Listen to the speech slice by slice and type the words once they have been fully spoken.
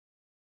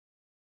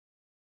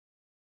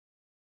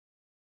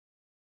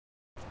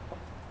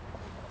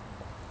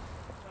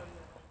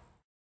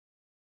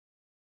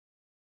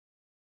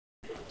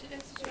Did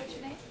it say what's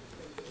your name?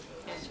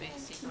 Yes, we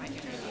see my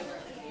interview.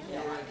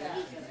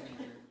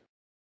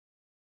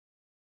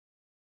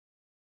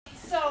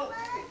 So,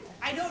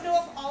 I don't know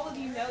if all of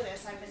you know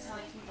this, I've been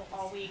telling people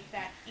all week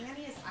that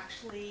Annie is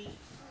actually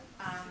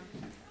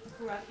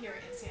grew up here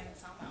in San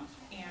Anselmo,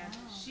 and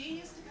she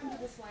used to come to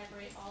this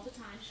library all the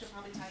time. She'll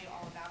probably tell you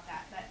all about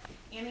that, but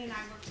Annie and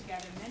I worked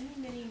together many,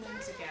 many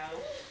moons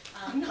ago.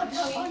 Not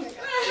that long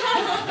ago.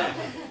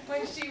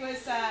 When she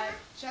was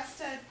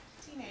just a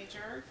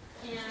teenager,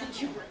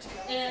 and you were too.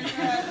 And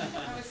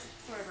I was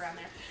sort of around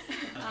there.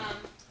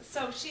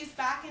 So she's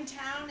back in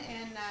town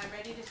and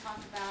ready to talk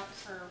about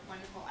her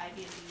wonderful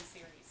Ivy and Bean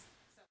series.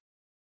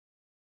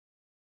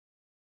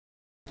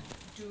 So.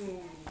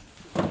 Doom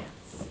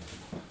dance.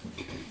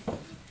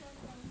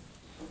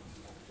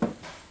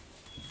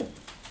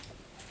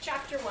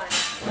 Chapter 1.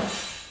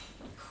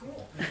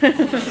 Cool.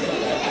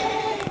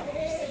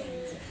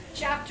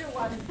 Chapter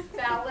 1,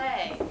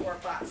 Ballet or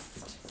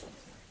Bust.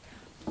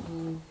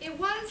 It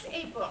was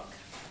a book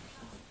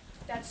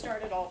that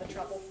started all the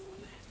trouble.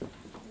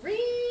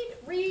 Read,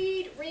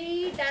 read,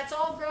 read, that's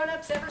all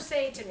grown-ups ever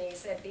say to me,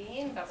 said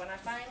Bean, but when I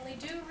finally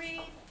do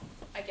read,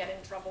 I get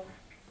in trouble.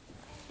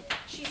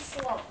 She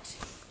slumped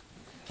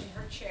in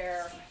her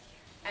chair,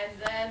 and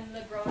then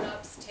the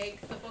grown-ups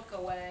take the book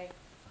away.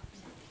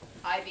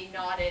 Ivy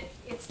nodded.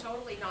 It's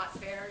totally not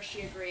fair,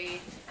 she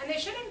agreed. And they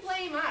shouldn't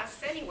blame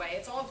us anyway.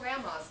 It's all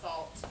Grandma's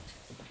fault.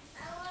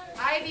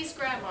 Ivy's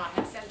grandma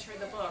had sent her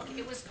the book.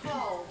 It was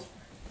called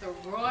The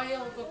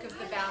Royal Book of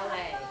the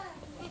Ballet.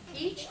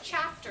 Each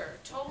chapter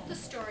told the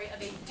story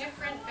of a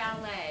different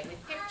ballet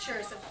with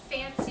pictures of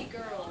fancy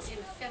girls in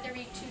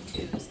feathery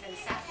tutus and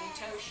satin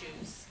toe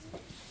shoes.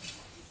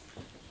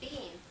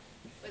 Bean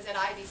was at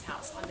Ivy's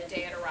house on the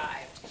day it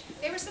arrived.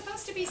 They were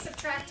supposed to be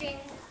subtracting,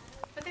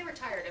 but they were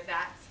tired of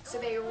that, so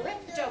they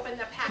ripped open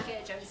the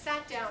package and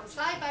sat down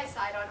side by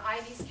side on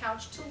Ivy's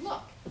couch to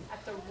look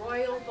at the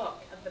Royal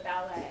Book of the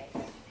Ballet.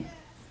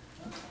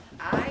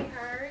 I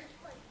heard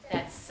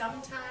that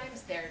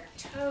sometimes their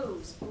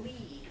toes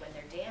bleed when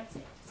they're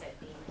dancing, said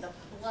Bean. The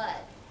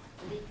blood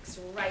leaks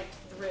right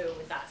through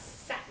the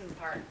satin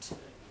part.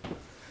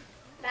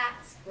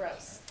 That's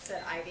gross,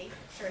 said Ivy,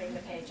 turning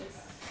the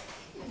pages.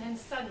 And then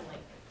suddenly,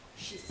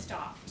 she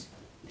stopped.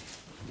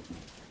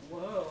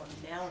 Whoa,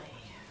 Nellie,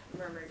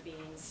 murmured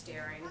Bean,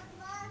 staring.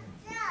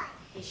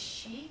 Is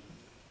she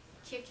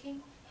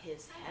kicking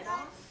his head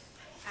off?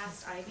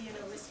 Asked Ivy in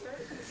a whisper.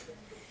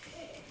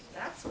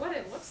 That's what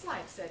it looks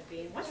like, said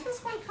Bean. What's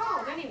this one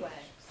called, anyway?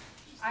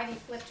 Ivy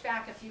flipped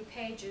back a few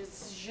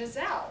pages.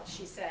 Giselle,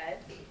 she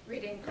said,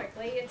 reading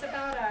quickly. It's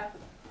about a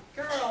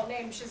girl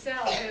named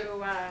Giselle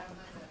who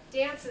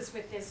dances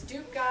with this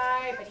Duke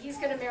guy, but he's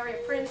going to marry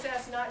a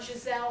princess, not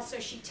Giselle, so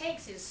she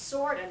takes his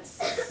sword and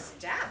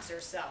stabs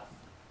herself.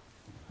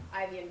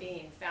 Ivy and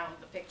Bean found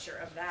the picture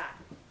of that.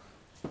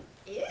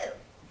 Ew,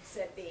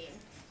 said Bean,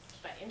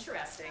 but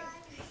interesting.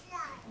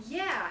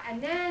 Yeah,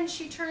 and then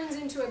she turns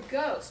into a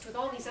ghost with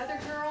all these other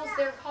girls.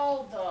 They're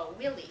called the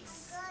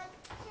Willies.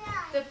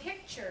 The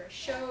picture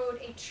showed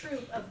a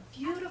troupe of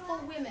beautiful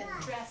women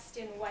dressed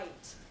in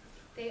white.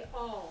 They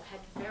all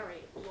had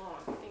very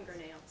long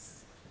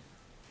fingernails.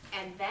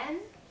 And then,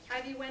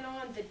 Ivy went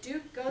on, the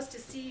Duke goes to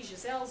see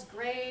Giselle's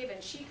grave,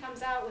 and she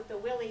comes out with the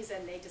Willies,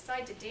 and they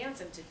decide to dance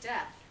him to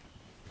death.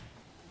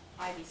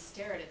 Ivy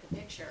stared at the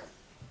picture.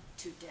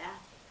 To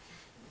death?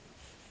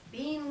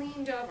 Bean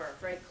leaned over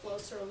for a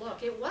closer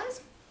look. It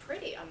was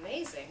pretty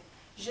amazing.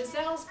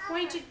 Giselle's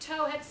pointed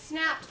toe had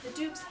snapped the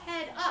Duke's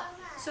head up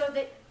so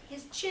that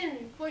his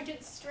chin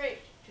pointed straight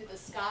to the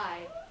sky.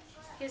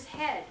 His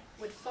head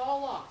would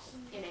fall off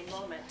in a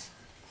moment.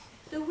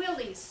 The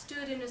Willies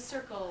stood in a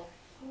circle,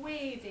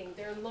 waving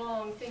their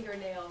long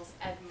fingernails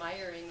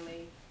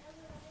admiringly.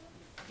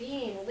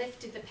 Bean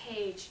lifted the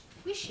page,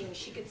 wishing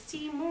she could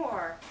see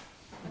more.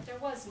 But there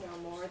was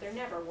no more. There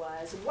never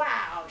was.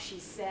 Wow, she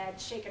said,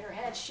 shaking her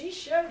head. She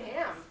showed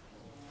him.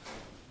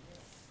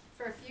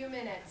 For a few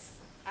minutes,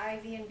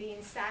 Ivy and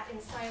Bean sat in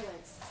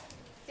silence,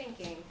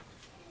 thinking.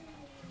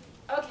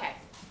 Okay,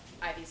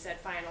 Ivy said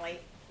finally.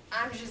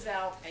 I'm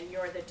Giselle, and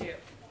you're the Duke.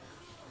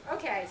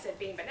 Okay, said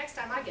Bean, but next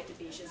time I get to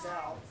be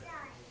Giselle.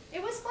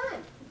 It was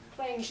fun,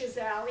 playing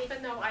Giselle,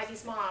 even though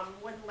Ivy's mom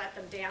wouldn't let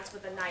them dance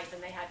with a knife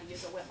and they had to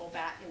use a wiffle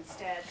bat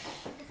instead.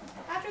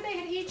 After they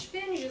had each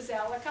been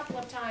Giselle a couple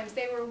of times,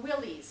 they were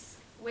Willies,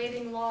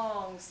 waving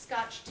long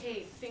Scotch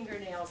tape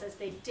fingernails as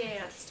they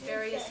danced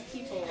various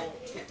people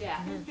to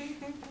death.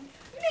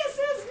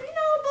 Mrs.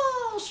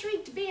 Noble,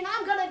 shrieked Bean,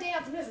 I'm going to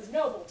dance Mrs.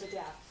 Noble to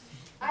death.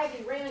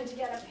 Ivy ran to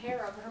get a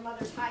pair of her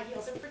mother's high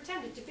heels and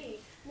pretended to be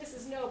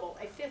Mrs. Noble,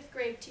 a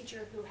fifth-grade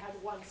teacher who had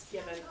once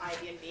given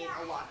Ivy and Bean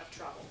a lot of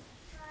trouble.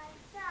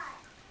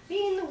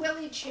 Bean the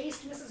Willie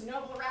chased Mrs.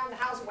 Noble around the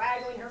house,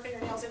 waggling her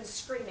fingernails and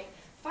screaming.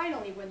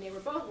 Finally, when they were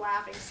both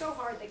laughing so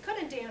hard they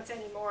couldn't dance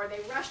anymore, they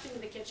rushed into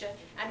the kitchen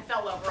and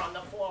fell over on the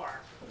floor.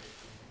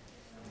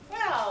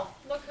 Well,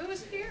 look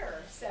who's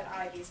here, said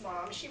Ivy's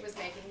mom. She was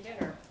making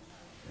dinner.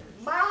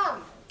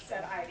 Mom,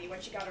 said Ivy when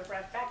she got her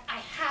breath back, I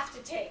have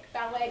to take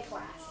ballet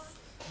class.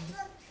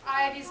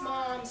 Ivy's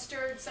mom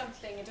stirred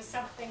something into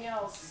something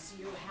else.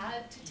 You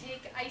had to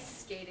take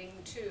ice skating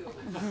too.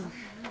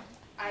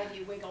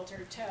 Ivy wiggled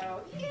her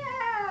toe.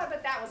 Yeah,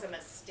 but that was a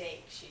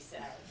mistake, she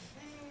said.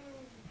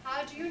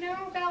 How do you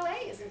know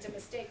ballet isn't a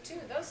mistake too?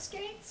 Those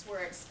skates were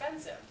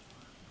expensive.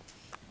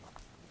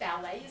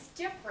 Ballet is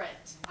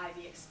different,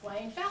 Ivy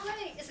explained.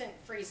 Ballet isn't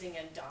freezing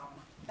and dumb.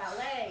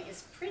 Ballet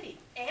is pretty,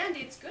 and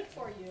it's good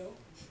for you.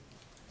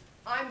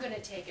 I'm going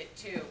to take it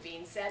too,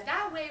 Bean said.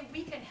 That way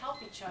we can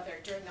help each other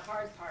during the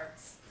hard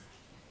parts.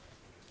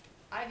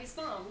 Ivy's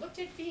mom looked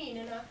at Bean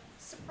in a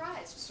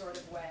surprised sort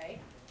of way.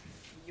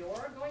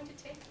 You're going to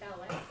take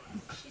ballet,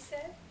 she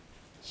said.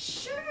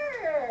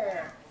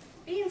 Sure.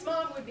 Bean's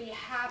mom would be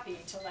happy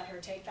to let her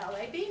take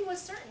ballet. Bean was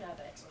certain of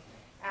it.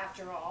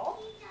 After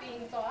all,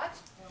 Bean thought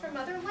her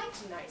mother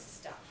liked nice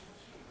stuff.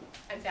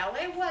 And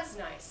ballet was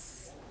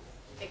nice,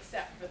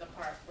 except for the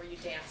part where you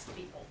danced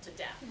people to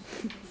death.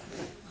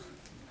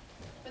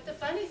 But the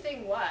funny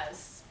thing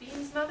was,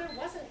 Bean's mother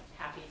wasn't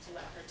happy to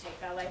let her take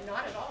ballet,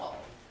 not at all.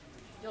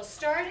 You'll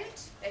start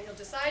it, and you'll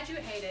decide you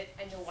hate it,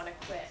 and you'll want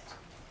to quit.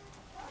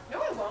 No,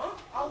 I won't.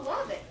 I'll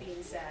love it,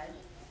 Bean said.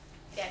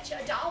 Bet you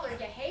 $1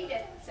 you hate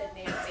it, said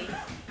Nancy.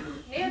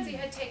 Nancy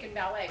had taken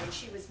ballet when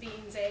she was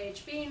Bean's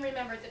age. Bean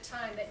remembered the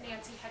time that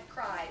Nancy had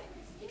cried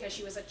because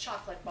she was a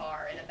chocolate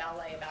bar in a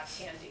ballet about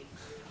candy.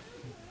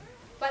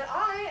 But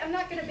I am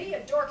not going to be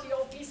a dorky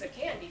old piece of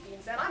candy,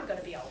 Bean said. I'm going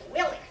to be a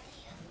Willie.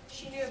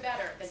 She knew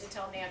better than to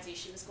tell Nancy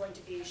she was going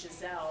to be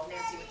Giselle.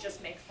 Nancy would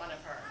just make fun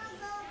of her.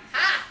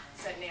 Ha!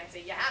 Said Nancy.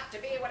 You have to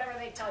be whatever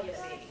they tell you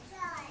to be.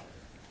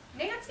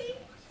 Nancy,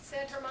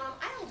 said her mom,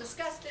 I'll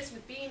discuss this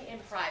with Bean in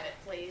private,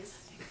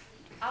 please.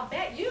 I'll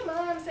bet you,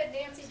 Mom, said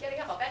Nancy, getting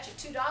up. I'll bet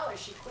you $2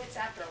 she quits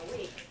after a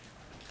week.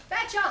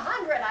 Bet you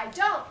 100 I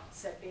don't,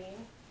 said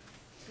Bean.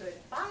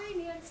 Goodbye,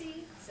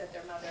 Nancy, said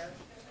their mother.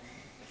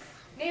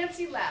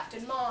 Nancy left,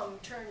 and Mom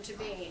turned to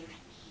Bean.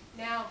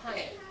 Now,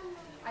 honey,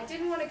 I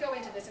didn't want to go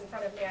into this in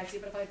front of Nancy,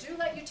 but if I do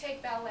let you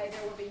take ballet,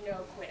 there will be no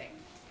quitting.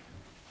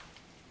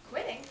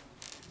 Quitting?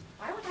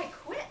 Why would I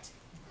quit?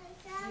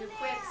 You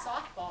quit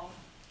softball.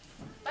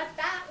 But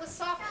that was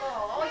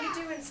softball. All you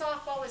do in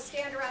softball is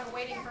stand around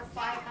waiting for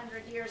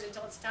 500 years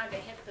until it's time to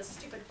hit the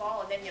stupid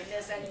ball, and then you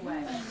miss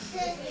anyway.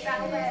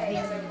 Ballet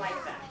isn't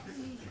like that.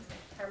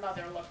 Her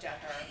mother looked at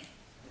her.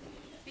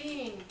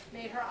 Bean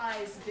made her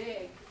eyes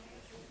big.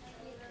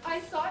 I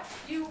thought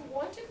you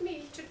wanted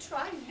me to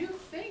try new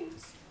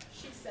things,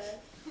 she said.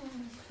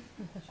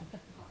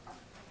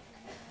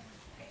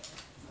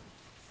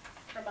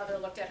 Her mother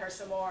looked at her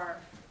some more.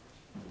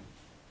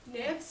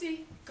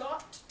 Nancy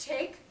got to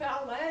take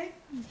ballet?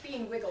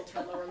 Bean wiggled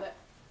her lower lip.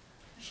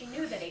 She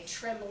knew that a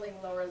trembling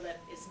lower lip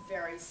is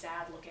very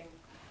sad looking.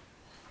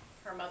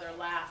 Her mother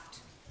laughed.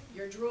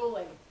 You're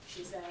drooling,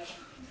 she said.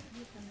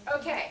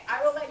 Okay,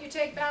 I will let you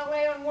take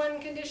ballet on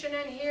one condition,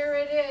 and here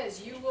it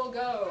is. You will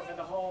go for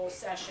the whole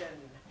session.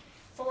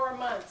 4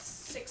 months,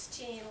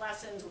 16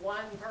 lessons, 1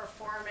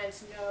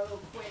 performance, no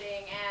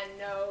quitting, and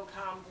no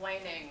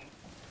complaining.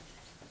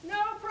 No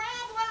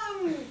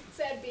problem,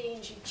 said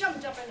Bean. She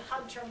jumped up and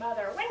hugged her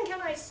mother. When can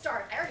I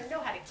start? I already know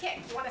how to kick.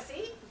 You want to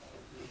see?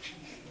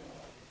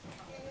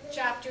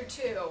 Chapter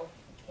 2.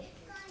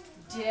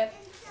 Dip,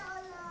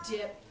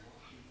 dip,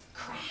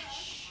 crash.